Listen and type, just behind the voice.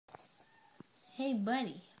Hey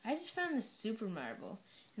buddy, I just found this super marble,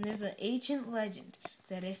 and there's an ancient legend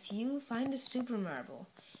that if you find a super marble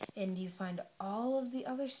and you find all of the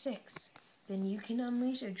other 6, then you can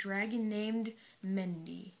unleash a dragon named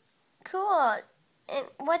Mendy. Cool. And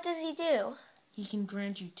what does he do? He can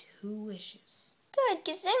grant you 2 wishes. Good,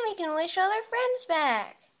 because then we can wish all our friends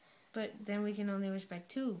back. But then we can only wish back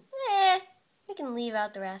 2. We can leave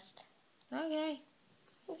out the rest. Okay.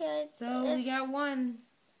 Okay. So we got 1.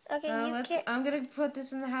 Okay, I'm going to put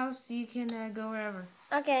this in the house so you can go wherever.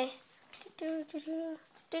 Okay.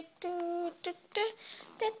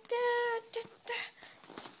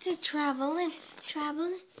 Traveling.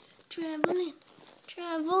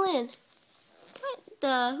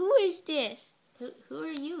 Who is this? Who are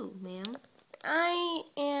you, ma'am? I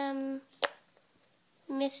am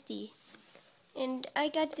Misty. And I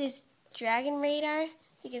got this dragon radar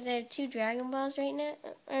because I have 2 Dragon Balls right now.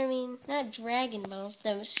 I mean, not Dragon Balls,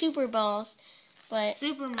 the Super Balls. But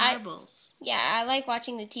Super Marbles. I like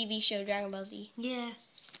watching the TV show Dragon Ball Z. Yeah,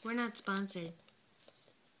 we're not sponsored.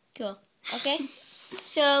 Cool. Okay.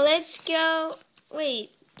 So let's go.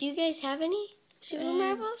 Wait, do you guys have any Super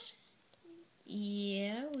Marbles?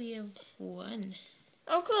 Yeah, we have 1.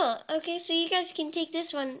 Oh, cool. Okay, so you guys can take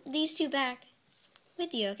these 2 back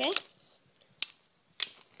with you, okay?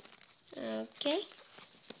 Okay.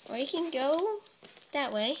 Or you can go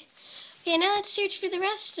that way. Okay, now let's search for the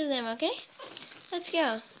rest of them, okay? Let's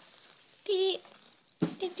go. Beep.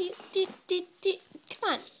 Come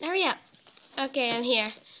on, hurry up. Okay, I'm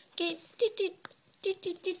here.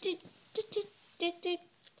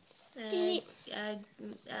 Okay.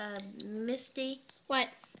 Misty? What?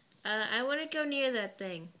 I want to go near that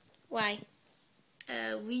thing. Why?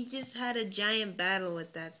 We just had a giant battle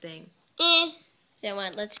with that thing. So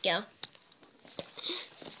what? Let's go.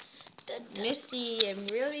 Misty, I'm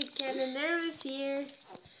really kind of nervous here.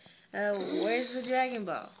 Where's the Dragon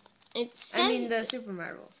Ball? The Super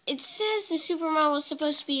Marble. It says the Super Marble is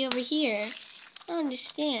supposed to be over here. I don't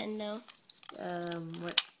understand, though.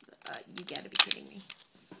 What? You gotta be kidding me.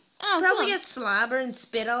 Oh, Probably cool. get slobber and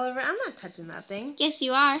spit all over. I'm not touching that thing. Yes,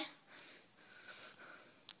 you are.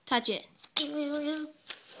 Touch it.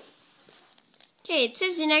 Okay, it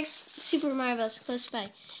says the next Super Marble is close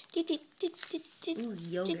by. Ooh,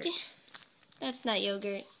 yogurt. That's not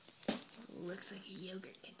yogurt. Looks like a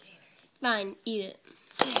yogurt container. Fine, eat it.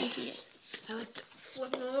 I like to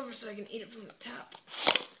flip it over so I can eat it from the top.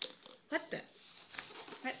 What the?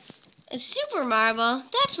 What? A Super Marble?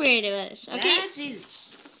 That's where it is. Okay. That's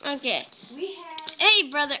easy. Okay. We have. Hey,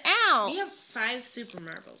 brother. Ow. We have 5 Super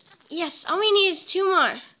Marbles. Yes. All we need is 2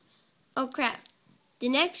 more. Oh crap. The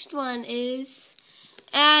next one is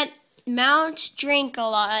at Mount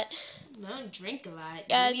Drink-A-Lot. Mount Drink-A-Lot?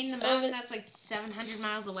 Yeah, You mean the mountain that's like 700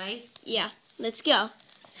 miles away? Yeah. Let's go.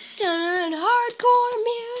 Dun, hardcore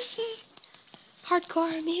music.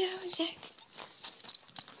 Hardcore music.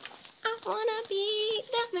 I wanna be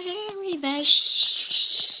the very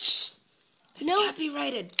best. That's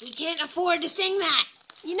copyrighted. We can't afford to sing that.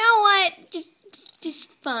 You know what?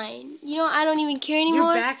 Just fine. You know, I don't even care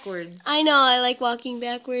anymore. You're backwards. I know, I like walking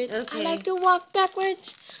backwards. Okay. I like to walk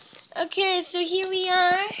backwards. Okay, so here we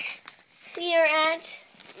are. We are at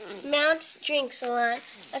Mount Drink-A-Lot.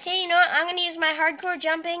 Okay, you know what? I'm going to use my hardcore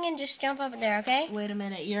jumping and just jump up there, okay? Wait a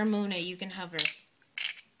minute. You're Muna. You can hover.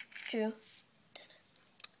 True.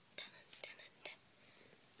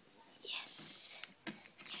 Yes.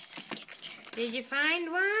 Did you find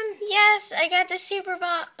one? Yes, I got the Super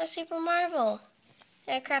Marble.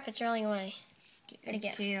 Oh, crap, it's rolling away. Where'd it go?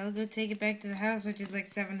 Okay, I'll go take it back to the house, which is like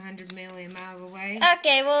 700 million miles away.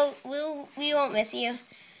 Okay, well, we won't miss you.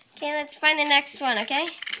 Okay, let's find the next one, okay?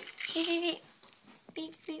 Beep, beep, beep.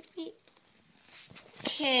 Beep, beep, beep.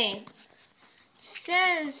 Okay.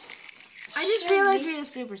 Says... I just realized we have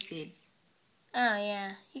super speed. Oh,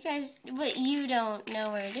 yeah. You guys... But you don't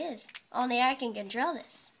know where it is. Only I can control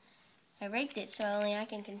this. I rigged it so only I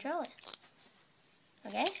can control it.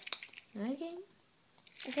 Okay? Okay.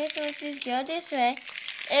 Okay, so let's just go this way.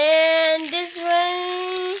 And this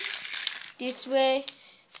way. This way.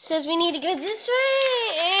 Says we need to go this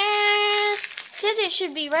way. And says it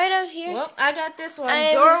should be right out here. Well, I got this one.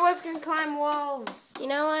 Zorwas can climb walls. You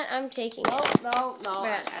know what? I'm taking No. it.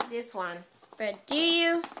 I got this one. But do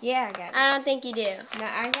you? Yeah, I got it. I don't think you do. No,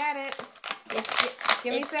 I got it.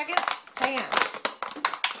 Give me a second. Hang on.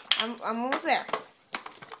 I'm almost there.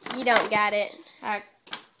 You don't got it. Alright.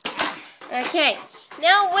 Okay.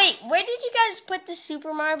 Now, wait. Where did you guys put the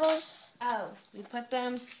Super Marbles? Oh, we put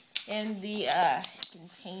them in the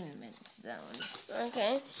containment zone.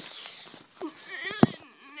 Okay.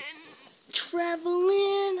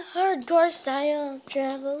 Traveling hardcore style.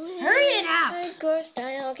 Traveling. Hurry it up. Hardcore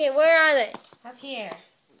style. Okay, where are they? Up here.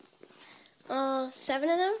 7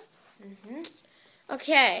 of them? Mm-hmm.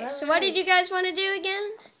 Okay, so what did you guys want to do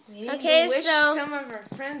again? We need Okay, to wish so some of our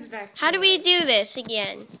friends back. How to do we us. do this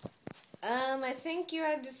again? I think you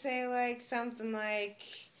had to say like something like,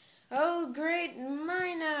 "Oh, great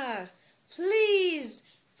Mina, please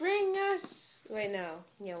bring us." Wait, no.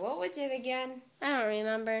 Yeah, what was it again? I don't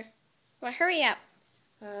remember. Well, hurry up.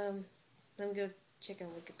 Let me go check on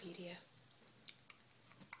Wikipedia.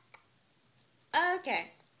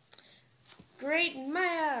 Okay. Great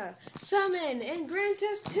Maya, summon and grant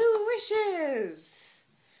us 2 wishes.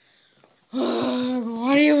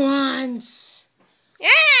 What do you want?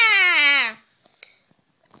 Yeah!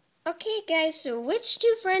 Okay, guys, so which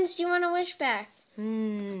 2 friends do you want to wish back?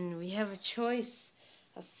 We have a choice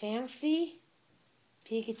of Famfi,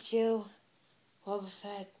 Pikachu,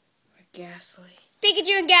 Wobbuffet, or Ghastly.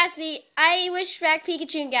 Pikachu and Ghastly. I wish back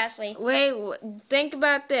Pikachu and Ghastly. Wait, think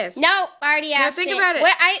about this. No, I already asked think it. about it.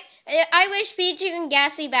 Wait, I wish Pikachu and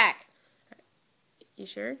Ghastly back. You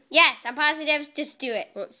sure? Yes, I'm positive. Just do it.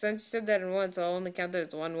 Well, since you said that in once, I'll only count that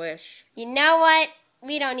as 1 wish. You know what?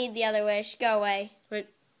 We don't need the other wish. Go away. Wait,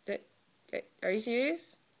 are you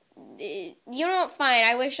serious? You know what? Fine.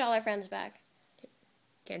 I wish all our friends back.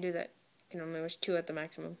 Can't do that. You can only wish 2 at the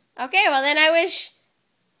maximum. Okay, well then I wish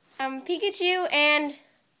Pikachu and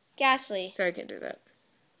Ghastly. Sorry, I can't do that.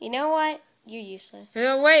 You know what? You're useless.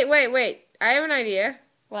 No, wait. I have an idea.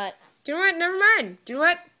 What? Do you know what? Never mind. Do you know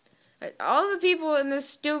what? All the people in this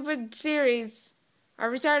stupid series are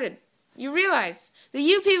retarded. You realize that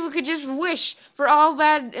you people could just wish for all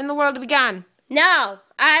bad in the world to be gone. No,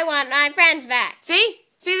 I want my friends back. See,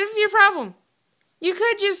 this is your problem. You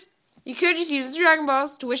could just use the Dragon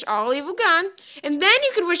Balls to wish all evil gone, and then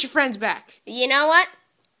you could wish your friends back. You know what?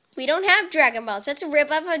 We don't have Dragon Balls. That's a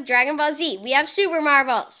rip-off of Dragon Ball Z. We have Super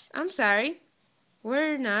Marbles. I'm sorry.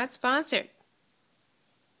 We're not sponsored.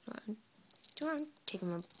 Do you want to take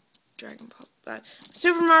my Dragon Ball?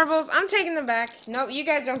 Super Marbles, I'm taking them back. Nope, you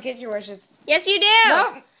guys don't get your wishes. Yes, you do.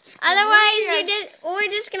 Nope. Otherwise,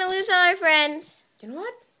 we're just going to lose all our friends. You know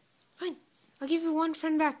what? Fine. I'll give you 1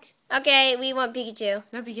 friend back. Okay, we want Pikachu.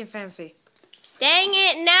 Nope, you get Famfi. Dang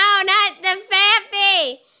it, no, not the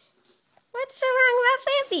Fampi. What's so wrong about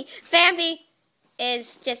Fampi? Fampi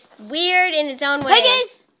is just weird in its own way. Hey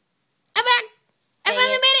guys! I'm back! I Dang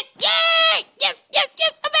finally it. made it! Yay! Yes!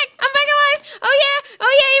 I'm back! I'm back alive! Oh yeah!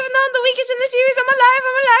 Even though I'm the weakest in the series, I'm alive!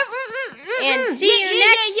 And see you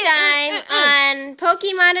next time on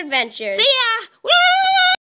Pokemon Adventures. See ya!